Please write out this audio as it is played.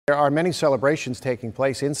There are many celebrations taking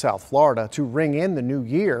place in South Florida to ring in the new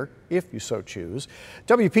year, if you so choose.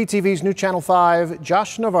 WPTV's new Channel 5,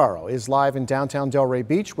 Josh Navarro, is live in downtown Delray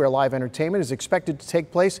Beach, where live entertainment is expected to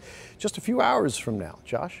take place just a few hours from now.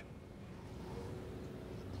 Josh?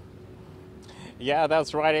 Yeah,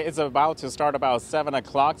 that's right. It's about to start about 7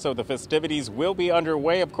 o'clock, so the festivities will be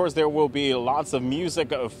underway. Of course, there will be lots of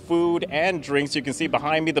music, food, and drinks. You can see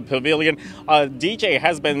behind me the pavilion. DJ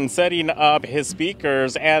has been setting up his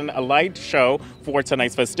speakers and a light show for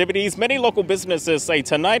tonight's festivities. Many local businesses say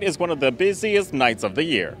tonight is one of the busiest nights of the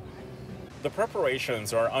year. The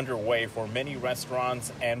preparations are underway for many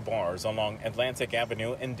restaurants and bars along Atlantic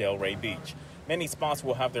Avenue in Delray Beach. Many spots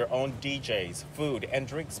will have their own DJs, food, and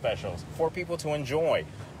drink specials for people to enjoy.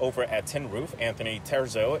 Over at Tin Roof, Anthony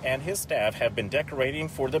Terzo and his staff have been decorating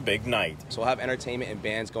for the big night. So we'll have entertainment and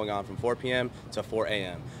bands going on from 4 p.m. to 4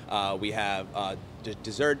 a.m. We have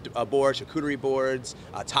dessert boards, charcuterie boards,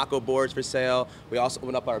 taco boards for sale. We also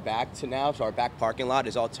open up our back to now, so our back parking lot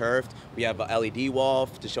is all turfed. We have a LED wall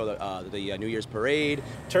to show the New Year's parade.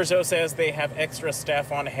 Terzo says they have extra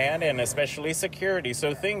staff on hand and especially security,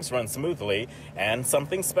 so things run smoothly, and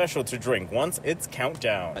something special to drink once it's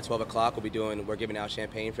countdown. At 12 o'clock, we're giving out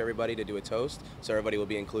champagne for everybody to do a toast, so everybody will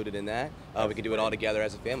be included in that. We can do it all together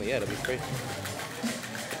as a family. Yeah, it'll be great.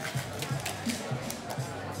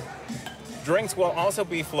 Drinks will also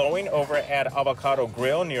be flowing over at Avocado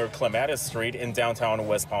Grill near Clematis Street in downtown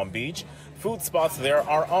West Palm Beach. Food spots there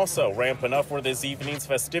are also ramping up for this evening's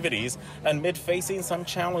festivities amid facing some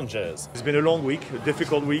challenges. It's been a long week, a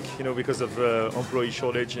difficult week, because of employee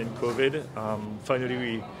shortage and COVID. Finally,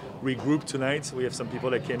 we regrouped tonight. We have some people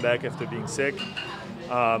that came back after being sick.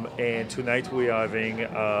 And tonight we are having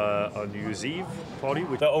a New Year's Eve party.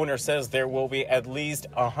 The owner says there will be at least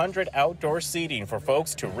 100 outdoor seating for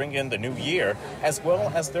folks to ring in the new year, as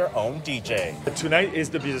well as their own DJ. Tonight is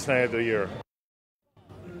the busiest night of the year.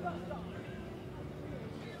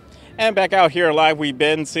 And back out here live, we've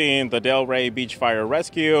been seeing the Delray Beach Fire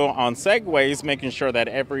Rescue on segways, making sure that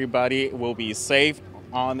everybody will be safe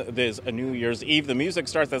on this New Year's Eve. The music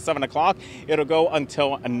starts at 7 o'clock. It'll go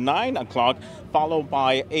until 9 o'clock, followed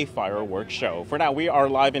by a fireworks show. For now, we are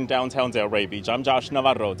live in downtown Delray Beach. I'm Josh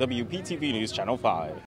Navarro, WPTV News Channel 5.